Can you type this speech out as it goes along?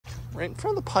right in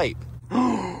front of the pipe.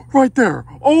 Right there.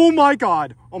 Oh my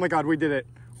God. Oh my God, we did it.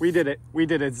 We did it. We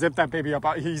did it. Zip that baby up.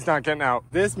 He's not getting out.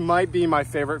 This might be my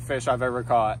favorite fish I've ever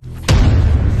caught.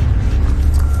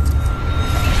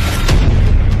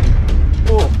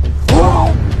 Oh.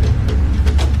 Whoa.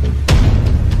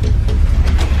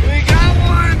 We got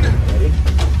one. Ready?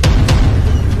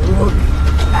 Look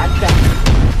at that.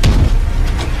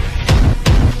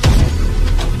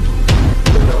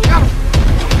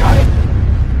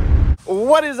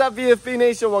 What is up, VFB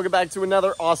Nation? Welcome back to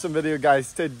another awesome video,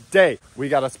 guys. Today we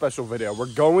got a special video. We're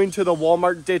going to the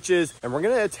Walmart ditches and we're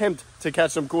gonna attempt to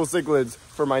catch some cool cichlids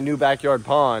for my new backyard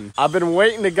pond. I've been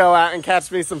waiting to go out and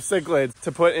catch me some cichlids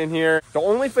to put in here. The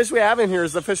only fish we have in here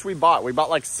is the fish we bought. We bought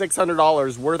like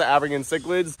 $600 worth of African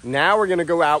cichlids. Now we're gonna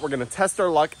go out, we're gonna test our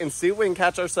luck and see if we can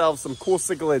catch ourselves some cool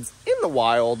cichlids in the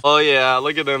wild. Oh yeah,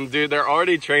 look at them, dude. They're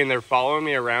already trained. They're following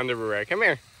me around everywhere. Come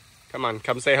here. Come on,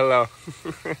 come say hello.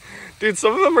 Dude,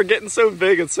 some of them are getting so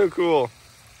big, it's so cool.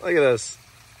 Look at this.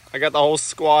 I got the whole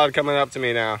squad coming up to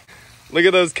me now. Look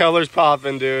at those colors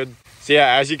popping, dude. So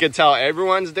yeah, as you can tell,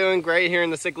 everyone's doing great here in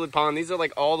the cichlid pond. These are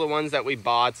like all the ones that we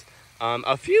bought.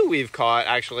 A few we've caught,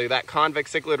 actually. That convict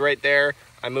cichlid right there,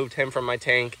 I moved him from my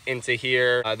tank into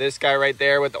here. This guy right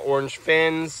there with the orange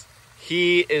fins,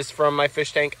 he is from my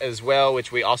fish tank as well,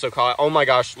 which we also caught. Oh my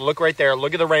gosh, look right there.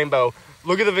 Look at the rainbow.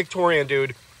 Look at the Victorian,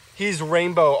 dude. He's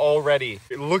rainbow already.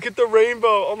 Look at the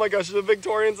rainbow. Oh my gosh, the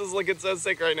Victorians is looking so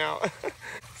sick right now.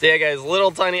 So yeah, guys, little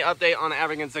tiny update on the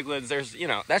African cichlids. There's, you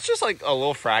know, that's just like a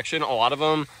little fraction. A lot of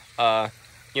them,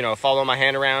 you know, follow my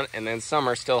hand around, and then some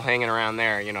are still hanging around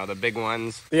there, you know, the big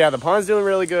ones. Yeah, the pond's doing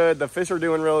really good. The fish are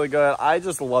doing really good. I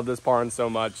just love this pond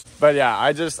so much. But yeah,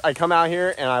 I come out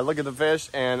here and I look at the fish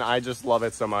and I just love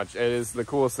it so much. It is the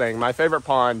coolest thing. My favorite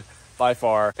pond by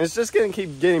far. It's just gonna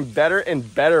keep getting better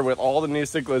and better with all the new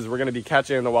cichlids we're gonna be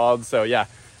catching in the wild. So yeah,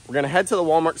 we're gonna head to the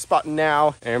Walmart spot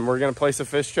now and we're gonna place a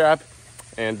fish trap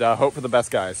and hope for the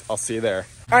best, guys. I'll see you there.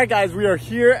 All right, guys, we are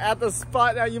here at the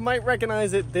spot. Now, you might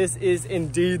recognize it. This is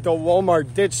indeed the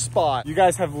Walmart ditch spot. You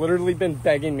guys have literally been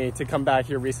begging me to come back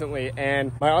here recently,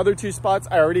 and my other two spots,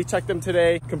 I already checked them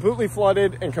today, completely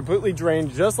flooded and completely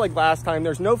drained, just like last time.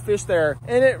 There's no fish there,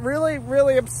 and it really,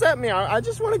 really upset me. I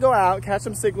just want to go out, catch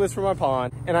some cichlids for my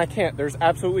pond, and I can't. There's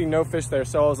absolutely no fish there.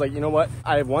 So I was like, you know what?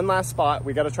 I have one last spot.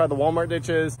 We got to try the Walmart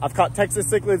ditches. I've caught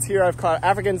Texas cichlids here. I've caught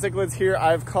African cichlids here.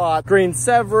 I've caught green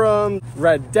severum,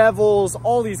 red devils,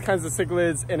 all these kinds of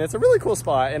cichlids, and it's a really cool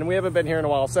spot, and we haven't been here in a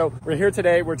while. So we're here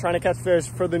today. We're trying to catch fish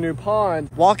for the new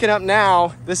pond. Walking up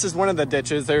now, this is one of the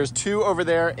ditches. There's two over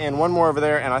there and one more over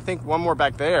there, and I think one more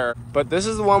back there. But this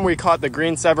is the one we caught the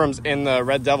green severums and the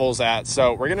red devils at.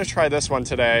 So we're gonna try this one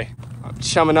today. I'm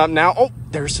chumming up now. Oh,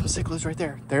 there's some cichlids right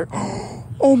there. There.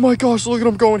 Oh my gosh, look at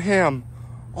them going ham.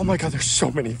 Oh my God, there's so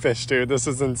many fish, dude. This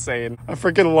is insane. I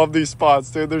freaking love these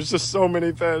spots, dude. There's just so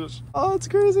many fish. Oh, it's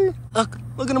crazy. Look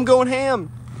at them going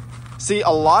ham. See, a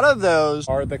lot of those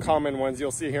are the common ones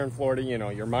you'll see here in Florida, you know,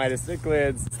 your Midas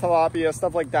cichlids, tilapia,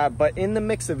 stuff like that. But in the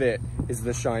mix of it is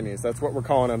the shinies. That's what we're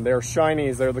calling them. They're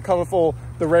shinies. They're the colorful,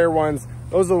 the rare ones.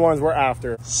 Those are the ones we're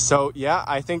after. So yeah,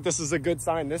 I think this is a good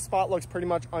sign. This spot looks pretty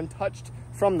much untouched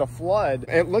from the flood.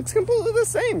 It looks completely the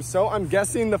same. So I'm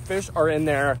guessing the fish are in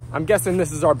there. I'm guessing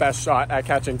this is our best shot at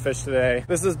catching fish today.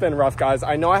 This has been rough, guys.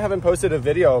 I know I haven't posted a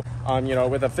video, you know,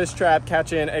 with a fish trap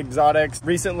catching exotics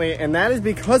recently, and that is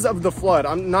because of the flood.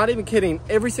 I'm not even kidding.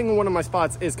 Every single one of my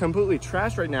spots is completely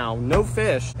trashed right now. No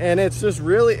fish. And it's just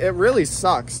really, it really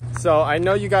sucks. So I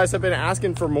know you guys have been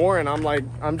asking for more, and I'm like,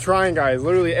 I'm trying, guys.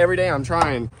 Literally every day I'm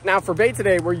trying. Now for bait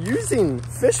today, we're using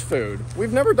fish food.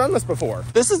 We've never done this before.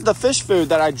 This is the fish food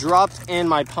that I dropped in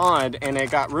my pond and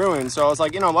it got ruined. So I was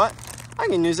like, you know what? I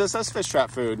can use this as fish trap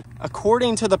food.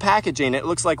 According to the packaging, it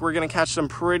looks like we're gonna catch some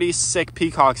pretty sick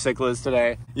peacock cichlids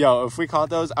today. Yo, if we caught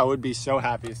those, I would be so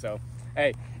happy. So,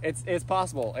 hey, it's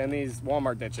possible in these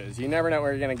Walmart ditches. You never know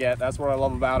where you're gonna get. That's what I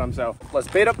love about them. So let's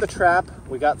bait up the trap.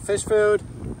 We got fish food.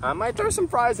 I might throw some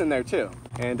fries in there too.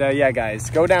 And yeah, guys,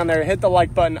 go down there, hit the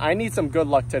like button. I need some good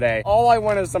luck today. All I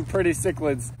want is some pretty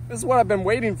cichlids. This is what I've been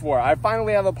waiting for. I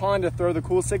finally have a pond to throw the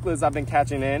cool cichlids I've been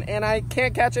catching in, and I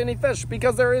can't catch any fish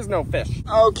because there is no fish.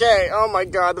 Okay, oh my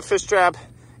God, the fish trap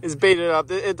is baited up.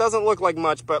 It doesn't look like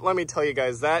much, but let me tell you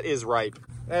guys, that is ripe.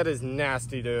 That is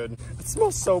nasty, dude. It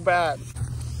smells so bad.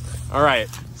 All right,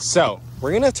 so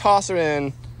we're gonna toss it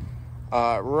in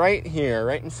right here,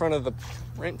 right in front of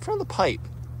the pipe.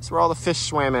 That's where all the fish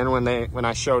swam in when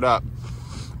I showed up.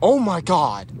 Oh my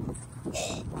God.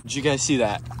 Did you guys see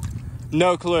that?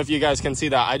 No clue if you guys can see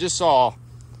that. I just saw,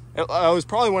 it was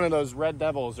probably one of those red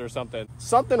devils or something.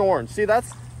 Something orange. See,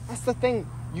 that's the thing.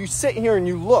 you sit here and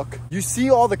you look, you see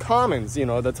all the commons, you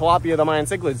know, the tilapia, the Mayan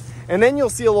cichlids, and then you'll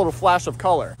see a little flash of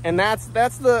color. And that's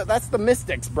the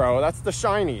mystics, bro. That's the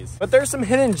shinies. But there's some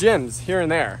hidden gems here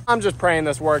and there. I'm just praying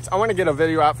this works. I want to get a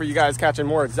video out for you guys catching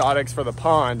more exotics for the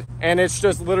pond. And it's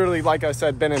just literally, like I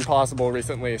said, been impossible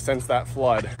recently since that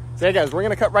flood. So yeah, guys, we're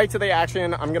gonna cut right to the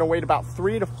action. I'm gonna wait about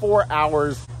 3 to 4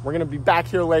 hours. We're gonna be back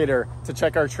here later to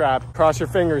check our trap. Cross your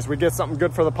fingers, we get something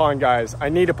good for the pond, guys. I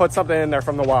need to put something in there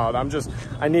from the wild.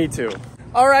 I need to.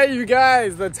 All right, you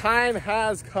guys, the time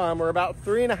has come. We're about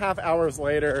 3.5 hours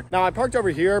later. Now, I parked over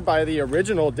here by the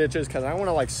original ditches because I want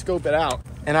to like scope it out.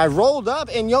 And I rolled up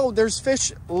and yo, there's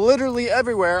fish literally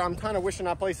everywhere. I'm kind of wishing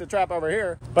I placed a trap over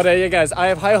here. But yeah, guys, I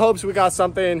have high hopes we got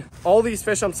something. All these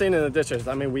fish I'm seeing in the ditches,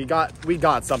 I mean, we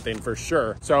got something for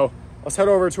sure. So let's head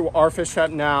over to our fish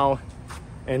trap now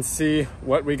and see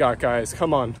what we got, guys.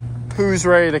 Come on. Who's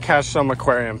ready to catch some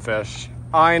aquarium fish?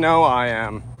 I know I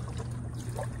am.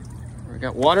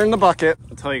 Got water in the bucket.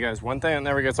 I'll tell you guys, one thing that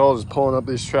never gets old is pulling up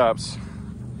these traps.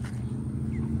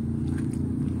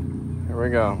 Here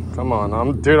we go. Come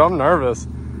on. Dude, I'm nervous.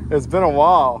 It's been a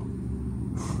while.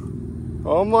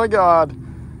 Oh my God.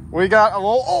 We got a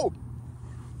little,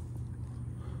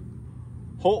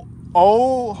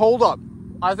 hold up.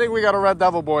 I think we got a red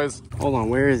devil, boys. Hold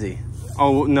on, where is he?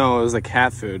 Oh no, it was a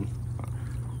cat food.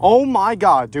 Oh my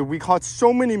God, dude, we caught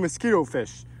so many mosquito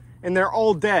fish and they're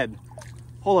all dead.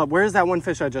 Hold up, where's that one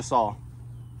fish I just saw?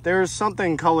 There's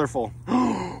something colorful.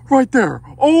 Right there.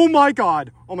 Oh my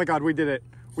God. Oh my God, we did it.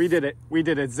 We did it. We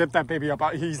did it. Zip that baby up.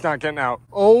 He's not getting out.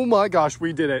 Oh my gosh,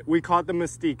 we did it. We caught the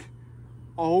mystique.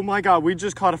 Oh my God, we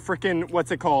just caught a freaking, what's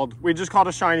it called? We just caught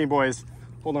a shiny, boys.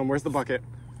 Hold on, where's the bucket?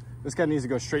 This guy needs to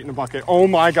go straight in the bucket. Oh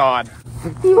my God.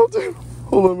 Yo, dude.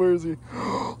 Hold on, where is he?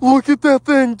 Look at that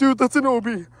thing, dude. That's an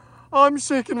OB. I'm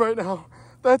shaking right now.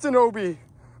 That's an OB.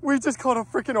 We just caught a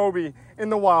freaking OB in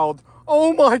the wild.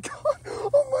 Oh my God.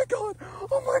 Oh my God.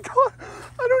 Oh my God.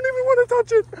 I don't even want to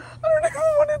touch it. I don't even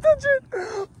want to touch it.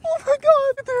 Oh my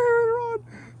God. They're on.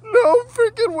 No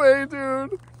freaking way,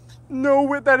 dude. No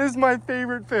way. That is my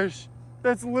favorite fish.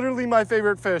 That's literally my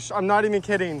favorite fish. I'm not even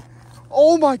kidding.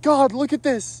 Oh my God. Look at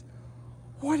this.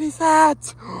 What is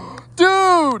that?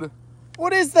 Dude.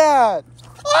 What is that?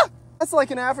 Ah! That's like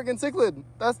an African cichlid.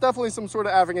 That's definitely some sort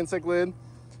of African cichlid.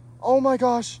 Oh my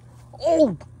gosh.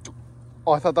 Oh,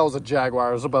 I thought that was a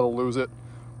jaguar. I was about to lose it.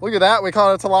 Look at that. We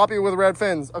caught a tilapia with red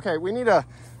fins. Okay, we need to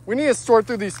sort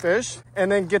through these fish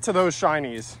and then get to those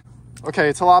shinies. Okay,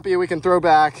 tilapia we can throw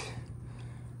back.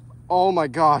 Oh my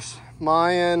gosh.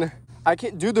 Mayan. I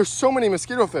can't, dude, there's so many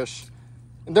mosquito fish.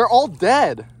 And they're all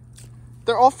dead.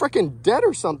 They're all freaking dead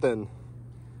or something.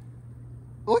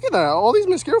 Look at that. All these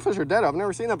mosquito fish are dead. I've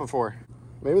never seen that before.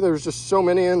 Maybe there's just so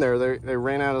many in there. They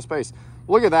ran out of space.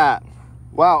 Look at that.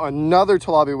 Wow, another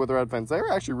tilapia with red fins.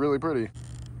 They're actually really pretty.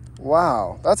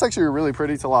 Wow, that's actually a really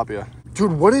pretty tilapia.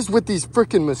 Dude, what is with these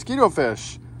freaking mosquito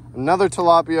fish? Another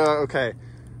tilapia. Okay,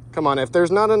 come on. If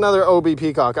there's not another OB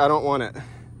peacock, I don't want it.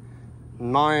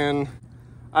 Mayan.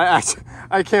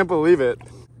 I can't believe it.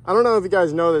 I don't know if you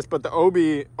guys know this, but the OB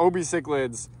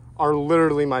cichlids are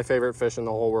literally my favorite fish in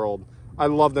the whole world. I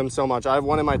love them so much. I have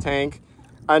one in my tank.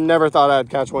 I never thought I'd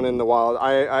catch one in the wild.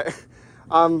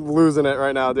 I'm losing it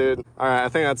right now, dude. All right, I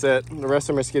think that's it. The rest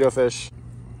are mosquito fish.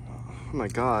 Oh my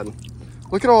God.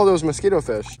 Look at all those mosquito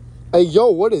fish. Hey, yo,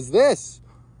 what is this?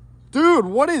 Dude,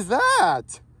 what is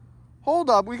that? Hold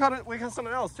up, we got something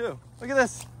else too. Look at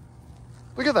this.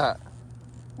 Look at that.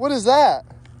 What is that?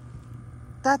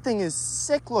 That thing is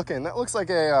sick looking. That looks like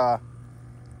a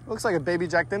baby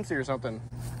Jack Dempsey or something.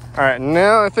 All right,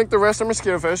 now I think the rest are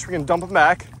mosquito fish. We can dump them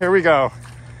back. Here we go.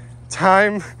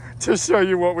 Time to show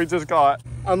you what we just got.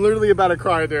 I'm literally about to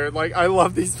cry, dude. Like, I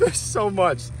love these fish so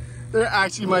much. They're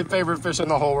actually my favorite fish in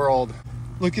the whole world.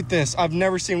 Look at this. I've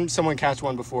never seen someone catch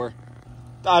one before.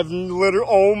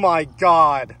 Oh my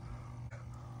God.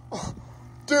 Oh,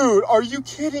 dude, are you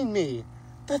kidding me?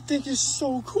 That thing is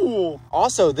so cool.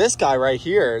 Also, this guy right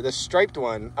here, the striped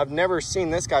one, I've never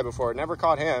seen this guy before. Never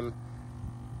caught him.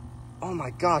 Oh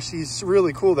my gosh, he's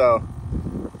really cool though.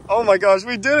 Oh my gosh,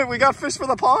 we did it. We got fish for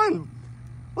the pond.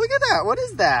 Look at that. What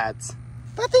is that?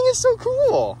 That thing is so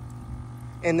cool.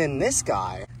 And then this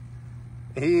guy,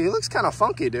 he looks kind of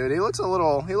funky, dude. He looks a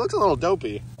little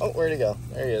dopey. Oh, where'd he go?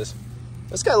 There he is.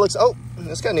 This guy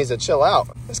needs to chill out.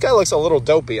 This guy looks a little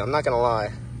dopey. I'm not going to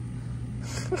lie.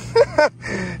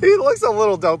 He looks a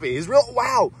little dopey. He's real.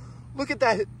 Wow. Look at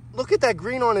that. Look at that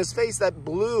green on his face, that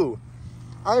blue.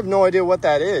 I have no idea what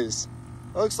that is.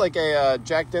 It looks like a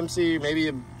Jack Dempsey,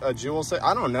 maybe a jewel set.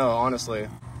 I don't know, honestly.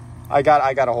 I got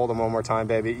to hold him one more time,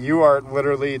 baby. You are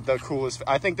literally the coolest.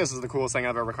 I think this is the coolest thing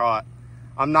I've ever caught.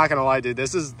 I'm not gonna lie, dude.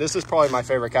 This is probably my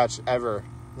favorite catch ever.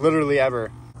 Literally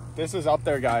ever. This is up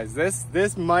there, guys.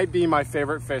 This might be my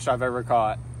favorite fish I've ever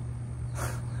caught.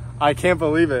 I can't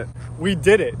believe it. We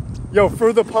did it. Yo,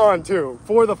 for the pond too.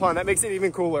 For the pond. That makes it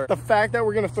even cooler. The fact that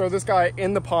we're gonna throw this guy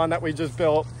in the pond that we just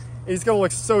built, he's gonna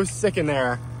look so sick in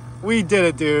there. We did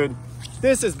it, dude.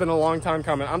 This has been a long time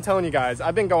coming. I'm telling you guys,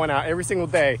 I've been going out every single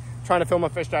day trying to film a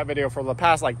fish trap video for the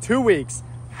past like 2 weeks.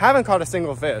 Haven't caught a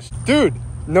single fish. Dude,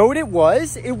 know what it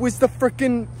was? It was the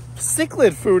freaking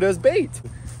cichlid food as bait.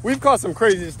 We've caught some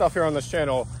crazy stuff here on this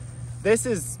channel. This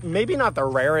is maybe not the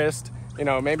rarest, you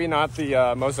know, maybe not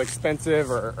the most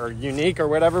expensive or unique or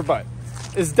whatever, but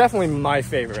it's definitely my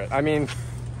favorite. I mean,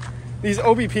 these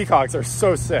OB peacocks are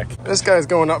so sick. This guy's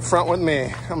going up front with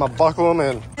me. I'm gonna buckle him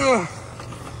in. Ugh.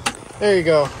 There you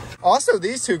go. Also,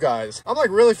 these two guys, I'm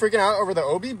like really freaking out over the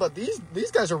OB, but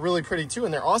these guys are really pretty too,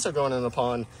 and they're also going in the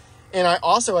pond. And I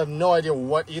also have no idea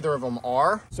what either of them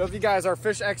are. So if you guys are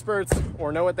fish experts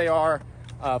or know what they are,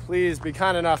 please be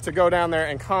kind enough to go down there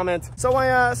and comment so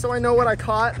I know what I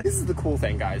caught. This is the cool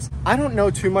thing, guys. I don't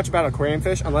know too much about aquarium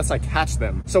fish unless I catch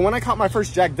them. So when I caught my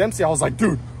first Jack Dempsey, I was like,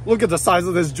 dude, look at the size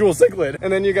of this jewel cichlid.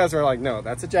 And then you guys are like, no,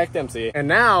 that's a Jack Dempsey. And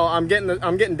now I'm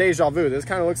getting deja vu. This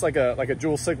kind of looks like a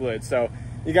jewel cichlid. So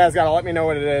you guys gotta let me know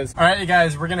what it is. All right, you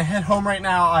guys, we're gonna head home right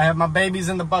now. I have my babies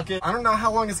in the bucket. I don't know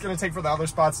how long it's gonna take for the other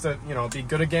spots to, you know, be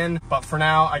good again. But for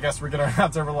now, I guess we're gonna have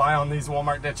to rely on these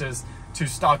Walmart ditches to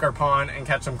stock our pond and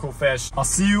catch some cool fish. I'll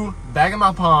see you back in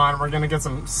my pond. We're gonna get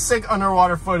some sick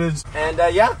underwater footage. And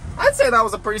yeah, I'd say that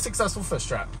was a pretty successful fish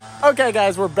trap. Okay,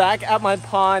 guys, we're back at my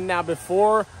pond. Now,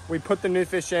 before we put the new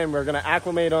fish in, we're gonna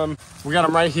acclimate them. We got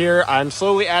them right here. I'm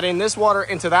slowly adding this water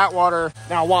into that water.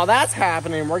 Now, while that's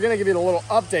happening, we're gonna give you a little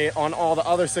update on all the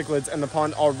other cichlids in the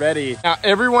pond already. Now,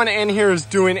 everyone in here is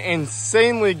doing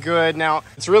insanely good. Now,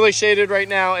 it's really shaded right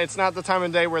now. It's not the time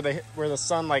of day where the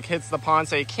sun like hits the pond,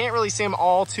 so you can't really see them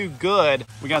all too good.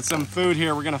 We got some food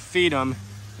here. We're gonna feed them.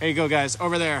 There you go, guys,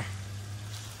 over there.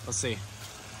 Let's see.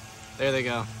 There they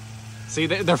go. See,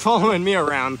 they're following me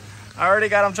around. I already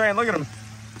got them trained. Look at them.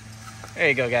 There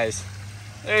you go, guys.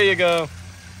 There you go.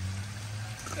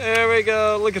 There we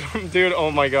go. Look at them, dude.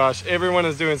 Oh my gosh. Everyone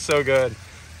is doing so good.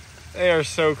 They are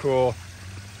so cool.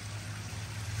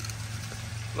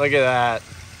 Look at that.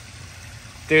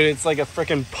 Dude, it's like a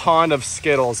freaking pond of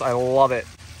Skittles. I love it.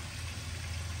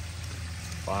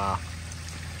 Wow.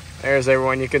 There's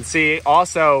everyone. You can see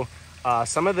also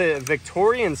some of the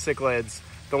Victorian cichlids,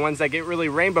 the ones that get really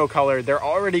rainbow colored, they're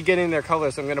already getting their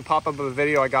colors. So I'm going to pop up a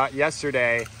video I got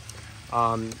yesterday.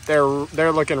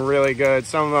 They're looking really good.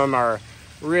 Some of them are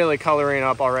really coloring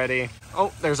up already.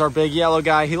 Oh, there's our big yellow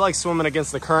guy. He likes swimming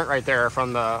against the current right there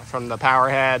from the power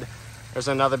head. There's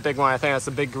another big one. I think that's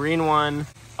the big green one.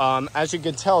 As you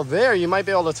can tell there, you might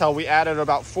be able to tell we added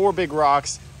about 4 big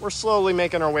rocks. We're slowly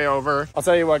making our way over. I'll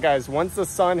tell you what, guys, once the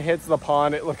sun hits the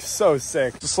pond, it looks so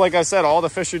sick. Just like I said, all the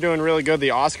fish are doing really good.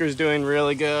 The Oscar's doing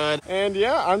really good. And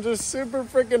yeah, I'm just super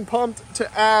freaking pumped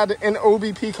to add an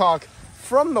OB peacock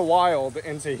from the wild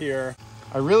into here.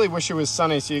 I really wish it was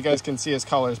sunny so you guys can see his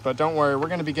colors, but don't worry, we're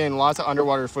gonna be getting lots of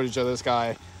underwater footage of this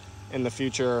guy in the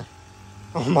future.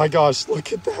 Oh my gosh,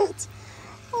 look at that.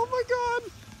 Oh my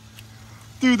God.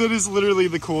 Dude, that is literally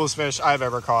the coolest fish I've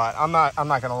ever caught. I'm not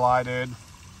gonna lie, dude.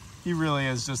 He really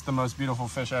is just the most beautiful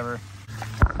fish ever.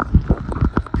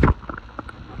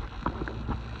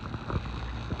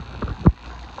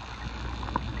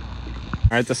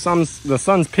 All right, the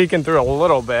sun's peeking through a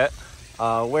little bit.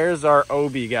 Where's our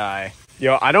OB guy?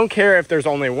 Yo, I don't care if there's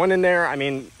only one in there. I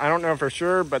mean, I don't know for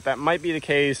sure, but that might be the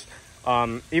case.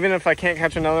 Even if I can't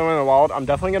catch another one in the wild, I'm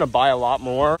definitely gonna buy a lot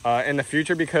more in the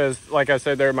future because, like I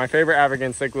said, they're my favorite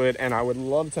African cichlid, and I would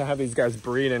love to have these guys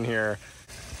breed in here.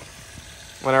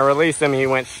 When I released him, he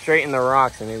went straight in the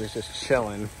rocks and he was just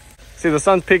chilling. See, the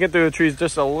sun's peeking through the trees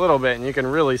just a little bit, and you can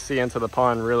really see into the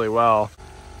pond really well.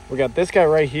 We got this guy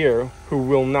right here who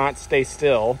will not stay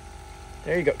still.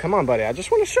 There you go. Come on, buddy. I just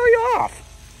want to show you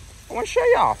off. I want to show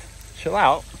you off. Chill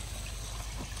out.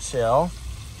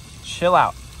 Chill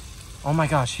out. Oh my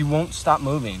gosh, he won't stop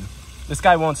moving. This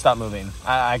guy won't stop moving.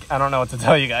 I don't know what to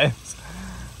tell you guys.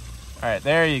 All right,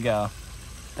 there you go.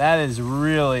 That is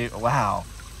really, wow.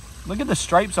 Look at the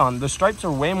stripes on. The stripes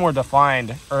are way more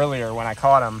defined earlier when I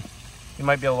caught him. He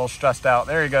might be a little stressed out.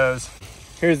 There he goes.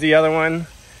 Here's the other one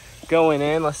going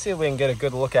in. Let's see if we can get a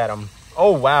good look at him.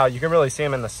 Oh, wow. You can really see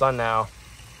him in the sun now.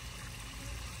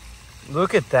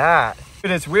 Look at that.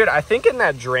 Dude, it's weird. I think in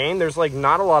that drain, there's like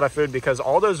not a lot of food because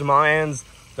all those Mayans,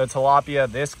 the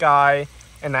tilapia, this guy,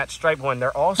 and that striped one,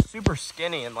 they're all super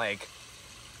skinny and like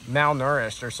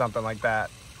malnourished or something like that.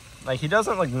 Like he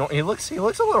doesn't look, he looks a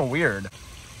little weird.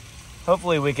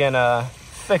 Hopefully we can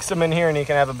fix him in here and he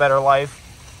can have a better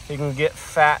life. He can get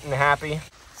fat and happy.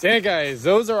 So yeah, guys,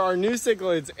 those are our new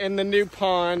cichlids in the new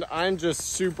pond. I'm just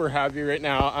super happy right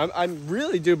now. I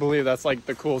really do believe that's like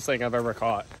the coolest thing I've ever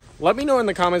caught. Let me know in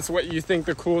the comments what you think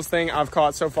the coolest thing I've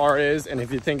caught so far is, and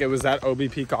if you think it was that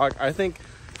OB peacock.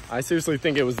 I seriously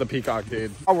think it was the peacock,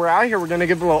 dude. Oh, we're out here. We're gonna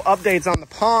give a little updates on the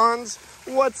ponds.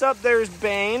 What's up? There's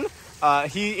Bane.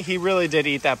 He really did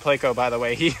eat that pleco, by the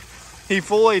way. He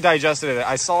fully digested it.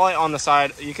 I saw it on the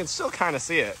side. You can still kind of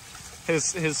see it.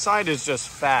 His side is just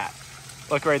fat.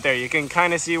 Look right there. You can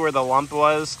kind of see where the lump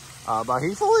was. But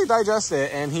he fully digested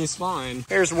it and he's fine.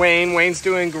 There's Wayne. Wayne's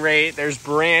doing great. There's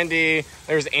Brandy.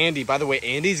 There's Andy. By the way,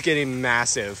 Andy's getting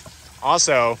massive.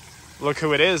 Also, look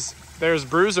who it is. There's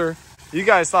Bruiser. You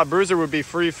guys thought Bruiser would be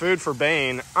free food for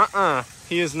Bane.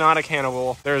 He is not a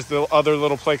cannibal. There's the other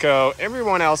little pleco.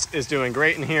 Everyone else is doing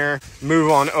great in here. Move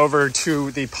on over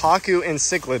to the Pacu and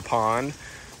cichlid pond.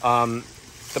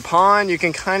 The pond, you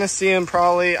can kind of see him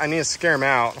probably. I need to scare him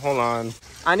out. Hold on.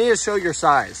 I need to show your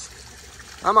size.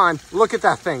 Come on, look at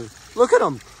that thing. Look at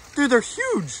them. Dude, they're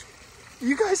huge.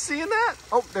 You guys seeing that?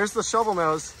 Oh, there's the shovel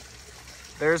nose.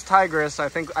 There's Tigress. I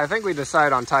think we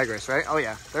decided on Tigress, right? Oh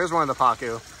yeah, there's one of the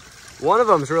Pacu. One of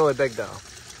them's really big though.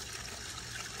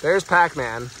 There's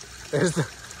Pac-Man. There's the...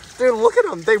 Dude, look at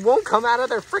them. They won't come out of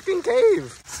their freaking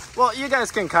cave. Well, you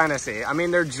guys can kind of see. I mean,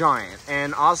 they're giant.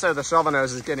 And also the shovel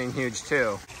nose is getting huge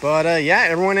too. But yeah,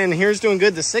 everyone in here is doing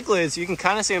good. The cichlids, you can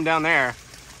kind of see them down there.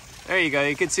 There you go.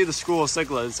 You can see the school of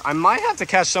cichlids. I might have to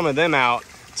catch some of them out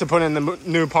to put in the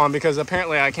new pond because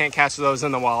apparently I can't catch those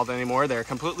in the wild anymore. They're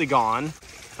completely gone.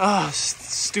 Oh,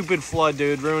 stupid flood,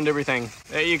 dude. Ruined everything.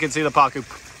 There you can see the Pacu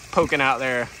poking out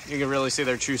there. You can really see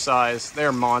their true size.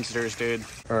 They're monsters, dude.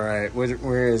 All right,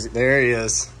 where is it? There he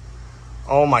is.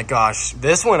 Oh my gosh.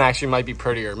 This one actually might be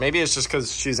prettier. Maybe it's just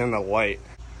because she's in the light.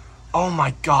 Oh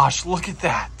my gosh, look at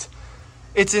that.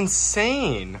 It's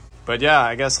insane. But yeah,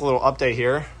 I guess a little update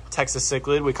here. Texas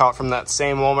cichlid we caught from that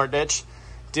same Walmart ditch.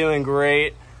 Doing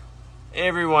great.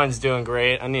 Everyone's doing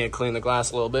great. I need to clean the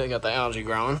glass a little bit. Got the algae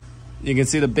growing. You can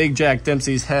see the big Jack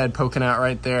Dempsey's head poking out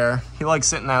right there. He likes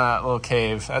sitting in that little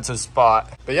cave. That's his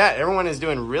spot. But yeah, everyone is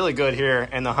doing really good here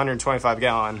in the 125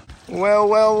 gallon. Well,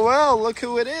 well, well, look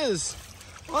who it is.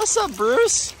 What's up,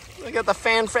 Bruce? We got the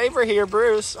fan favorite here,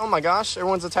 Bruce. Oh my gosh,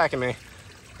 everyone's attacking me.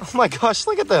 Oh my gosh,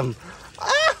 look at them.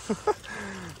 Ah!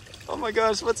 Oh my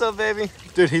gosh, what's up, baby?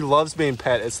 Dude, he loves being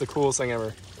pet. It's the coolest thing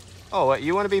ever. Oh, what,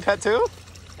 you want to be pet too?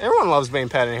 Everyone loves being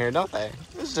pet in here, don't they?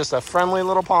 This is just a friendly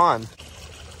little pond.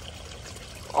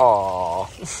 Aww.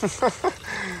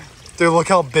 Dude, look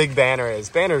how big Banner is.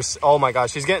 Banner's, oh my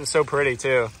gosh, she's getting so pretty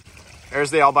too.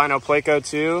 There's the albino pleco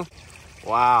too.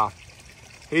 Wow.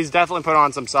 He's definitely put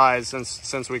on some size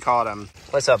since we caught him.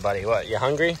 What's up, buddy? What, you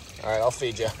hungry? All right, I'll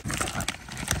feed you.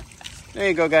 There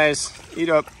you go, guys. Eat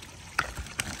up.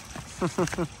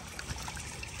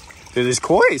 Dude, these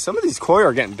koi, some of these koi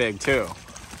are getting big too.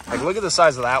 Like, look at the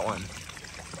size of that one.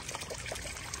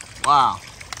 Wow.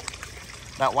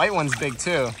 That white one's big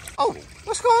too. Oh,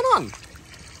 what's going on?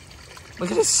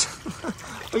 Look at this.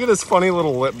 Look at this funny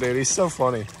little lip, dude. He's so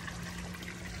funny.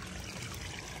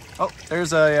 Oh,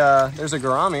 there's a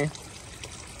gourami.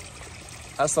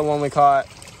 That's the one we caught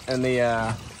in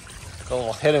the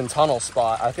little hidden tunnel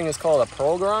spot. I think it's called a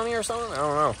pearl gourami or something. I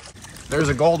don't know. There's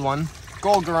a gold one.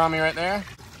 Gold gourami right there.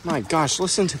 My gosh,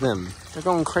 listen to them. They're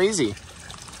going crazy.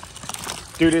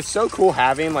 Dude, it's so cool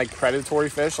having like predatory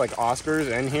fish like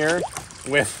Oscars in here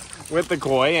with the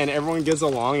koi and everyone gets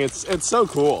along. It's so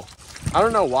cool. I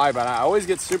don't know why, but I always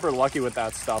get super lucky with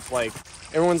that stuff. Like,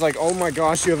 everyone's like, oh my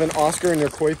gosh, you have an Oscar in your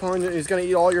koi pond, he's gonna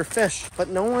eat all your fish. But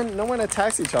no one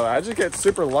attacks each other. I just get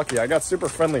super lucky. I got super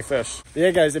friendly fish. But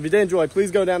yeah, guys, if you did enjoy,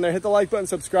 please go down there, hit the like button,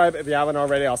 subscribe if you haven't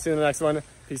already. I'll see you in the next one.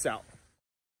 Peace out.